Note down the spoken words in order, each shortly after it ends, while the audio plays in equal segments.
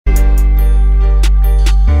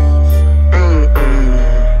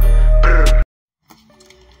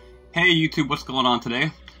Hey YouTube, what's going on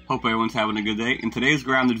today? Hope everyone's having a good day. In today's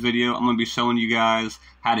grounded video, I'm going to be showing you guys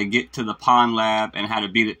how to get to the pond lab and how to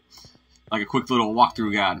beat it, like a quick little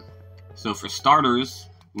walkthrough guide. So for starters,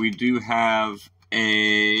 we do have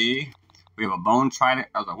a bone trident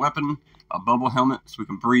as our weapon, a bubble helmet so we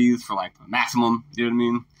can breathe for like the maximum, you know what I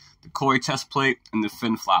mean? The koi chest plate, and the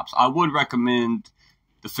fin flaps. I would recommend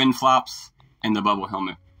the fin flaps and the bubble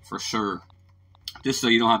helmet for sure, just so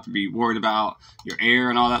you don't have to be worried about your air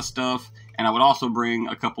and all that stuff. And I would also bring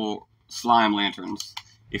a couple slime lanterns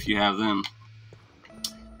if you have them.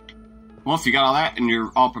 Well, if you got all that and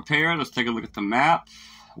you're all prepared, let's take a look at the map.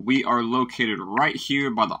 We are located right here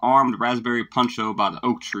by the armed raspberry poncho by the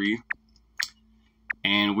oak tree.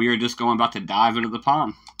 And we are just about to dive into the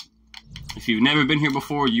pond. If you've never been here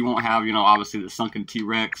before, you won't have, obviously the sunken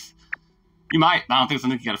T-Rex. You might, but I don't think so. I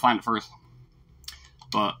think you gotta find it first.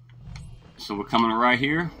 But, so we're coming right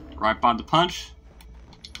here, right by the punch.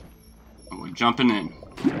 And we're jumping in.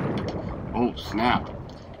 Oh, snap.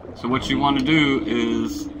 So what you want to do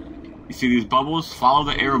is, you see these bubbles? Follow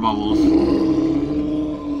the air bubbles. As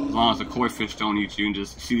long as the koi fish don't eat you. And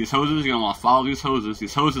just see these hoses? You're going to want to follow these hoses.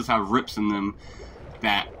 These hoses have rips in them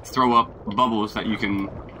that throw up bubbles that you can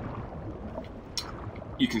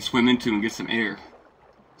swim into and get some air.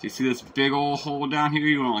 So you see this big old hole down here?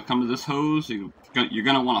 You want to come to this hose. You're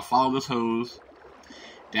going to want to follow this hose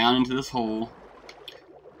down into this hole.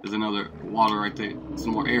 There's another water right there.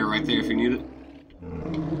 Some more air right there if you need it.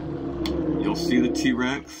 You'll see the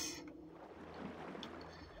T-Rex.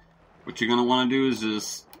 What you're going to want to do is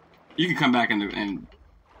just... You can come back and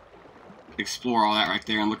explore all that right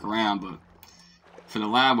there and look around, but for the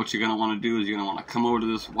lab, what you're going to want to do is you're going to want to come over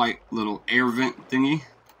to this white little air vent thingy.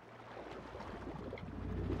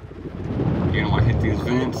 You're going to want to hit these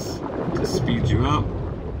vents to speed you up.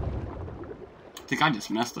 I think I just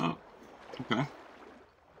messed up. Okay.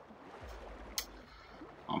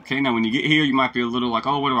 Okay, now when you get here, you might be a little like,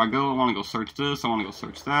 oh, where do I go? I want to go search this. I want to go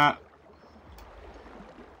search that.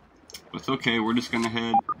 But it's okay. We're just going to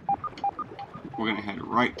head... We're going to head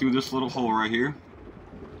right through this little hole right here.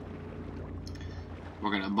 We're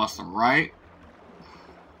going to bust a right.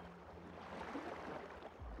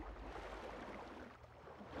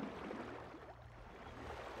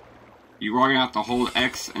 You are going to have to hold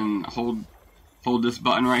X and hold this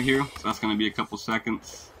button right here. So that's going to be a couple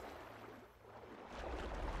seconds.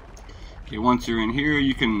 Okay, once you're in here,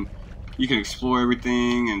 you can explore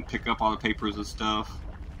everything and pick up all the papers and stuff.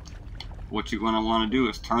 What you're going to want to do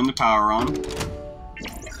is turn the power on.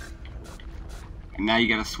 And now you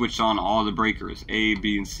got to switch on all the breakers, A,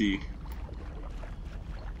 B, and C.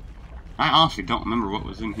 I honestly don't remember what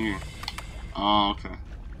was in here. Oh, okay.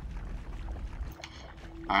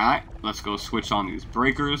 Alright, let's go switch on these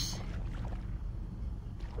breakers.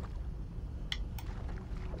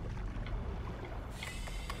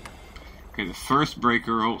 Okay, the first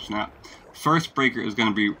breaker, oh snap. First breaker is going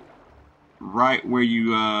to be right where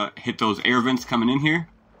you hit those air vents coming in here.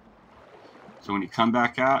 So when you come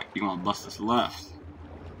back out, you want to bust this left.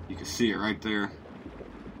 You can see it right there.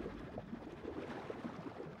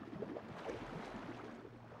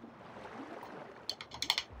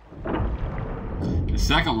 The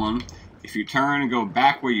second one, if you turn and go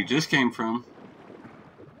back where you just came from,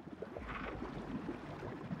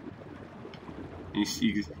 you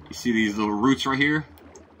see these little roots right here?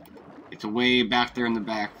 It's way back there in the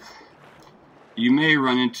back. You may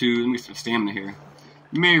run into, let me get some stamina here.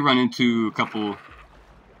 You may run into a couple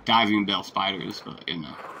diving bell spiders, but you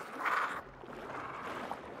know.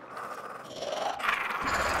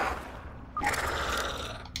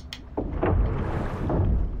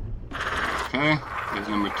 Okay, there's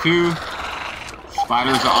number 2.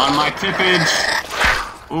 Spiders are on my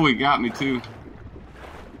tippage. Oh, he got me too.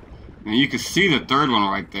 Now you can see the third one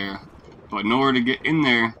right there, but in order to get in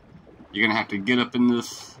there, you're gonna have to get up in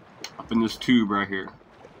this tube right here.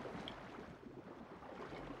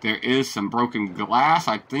 There is some broken glass.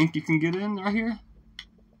 I think you can get in right here.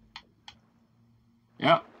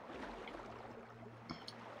 Yep.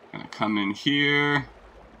 Gonna come in here.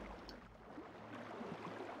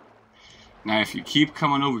 Now if you keep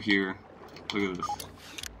coming over here, look at this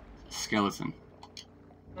skeleton.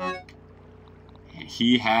 And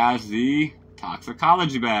he has the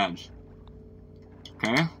toxicology badge.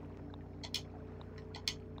 Okay.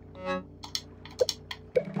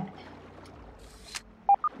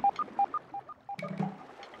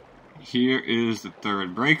 Here is the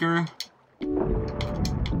third breaker.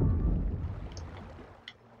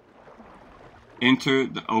 Enter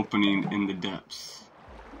the opening in the depths.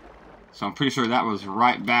 So I'm pretty sure that was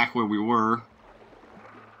right back where we were.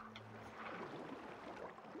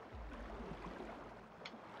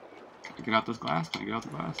 Get out this glass. Can I get out the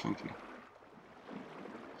glass? Thank you.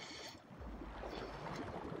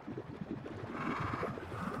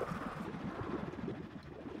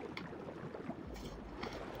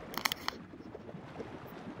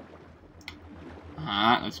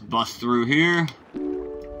 Alright, let's bust through here.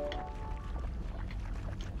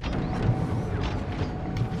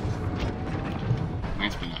 Man,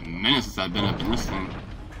 it's been a minute since I've been up in this thing.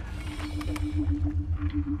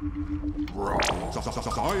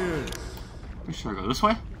 Where should I go? This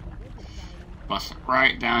way? Bust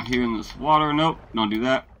right down here in this water. Nope, don't do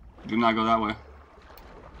that. Do not go that way.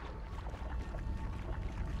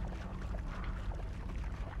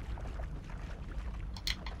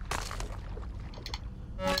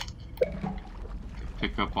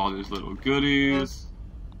 Pick up all these little goodies.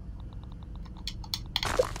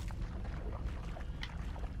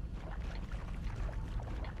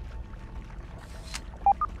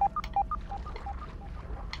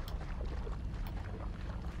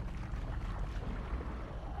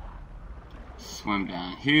 Swim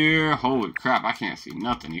down here. Holy crap, I can't see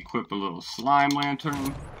nothing. Equip a little slime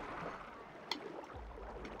lantern.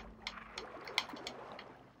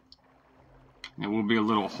 There will be a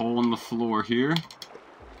little hole in the floor here.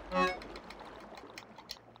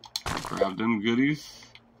 Grab them goodies.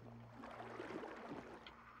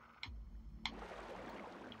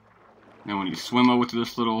 Then when you swim over to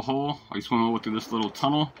this little hole, or you swim over to this little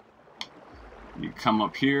tunnel, you come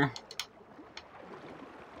up here.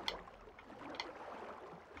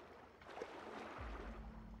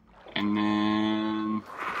 And then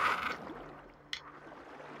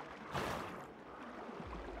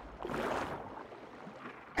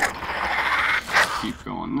keep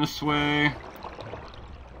going this way.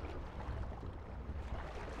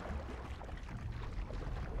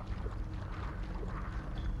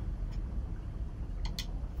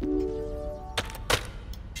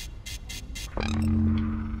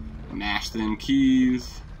 Mash them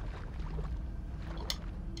keys.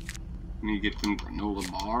 Need to get them granola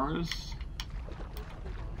bars.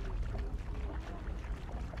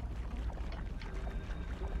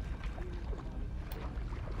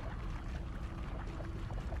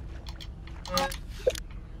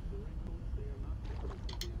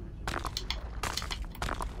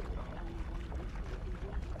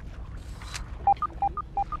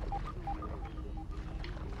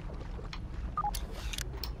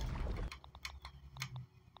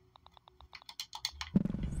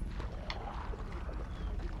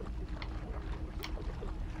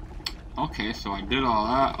 Okay, so I did all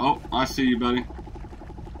that. Oh, I see you, buddy.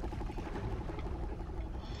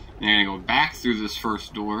 Then I'm gonna go back through this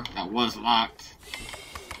first door that was locked.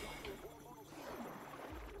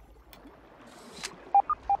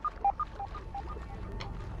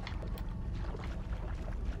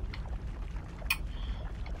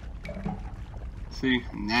 See,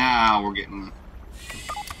 now we're getting.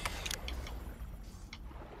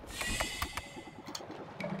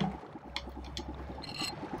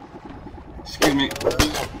 Excuse me.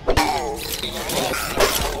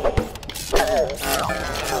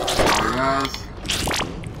 Sorry, guys.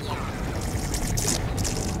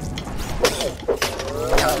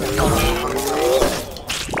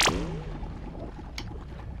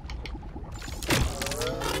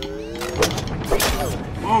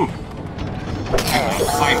 Whoa!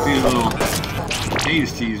 Fight these little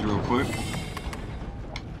haze teas real quick.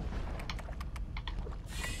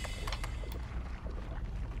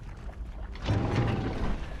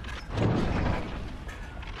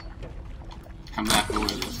 Come back over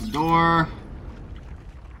to this door.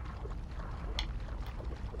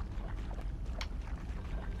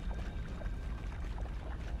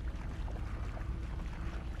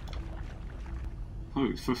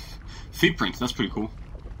 Oh, feet prints, that's pretty cool.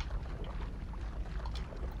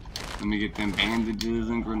 Let me get them bandages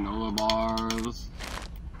and granola bars.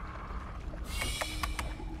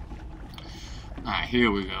 Alright, here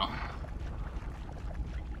we go.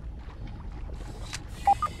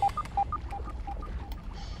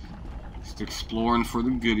 Just exploring for the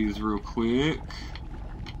goodies real quick.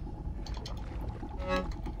 I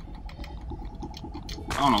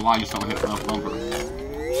don't know why you don't hit enough lumber.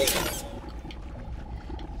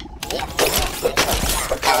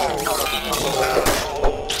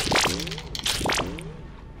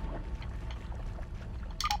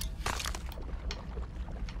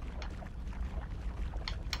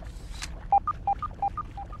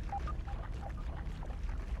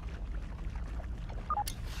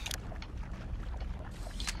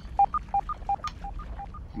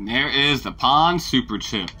 And there is the pond super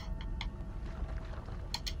chip.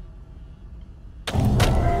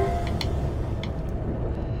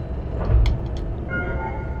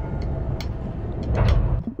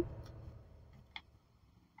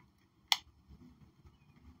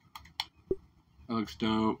 looks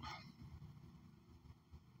dope.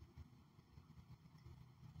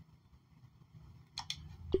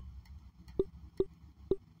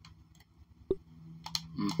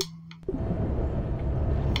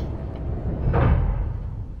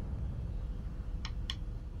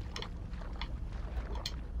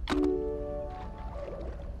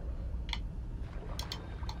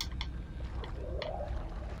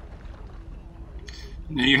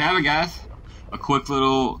 There you have it, guys. A quick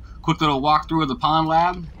little walkthrough of the Pond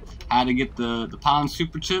Lab. How to get the Pond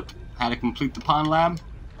Super Chip. How to complete the Pond Lab.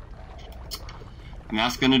 And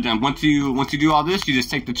that's gonna done. Once you do all this, you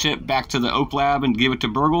just take the chip back to the Oak Lab and give it to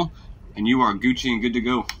Burgle, and you are Gucci and good to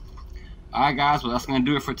go. Alright guys, well that's gonna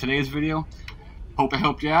do it for today's video. Hope it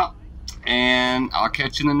helped you out, and I'll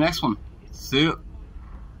catch you in the next one. See ya.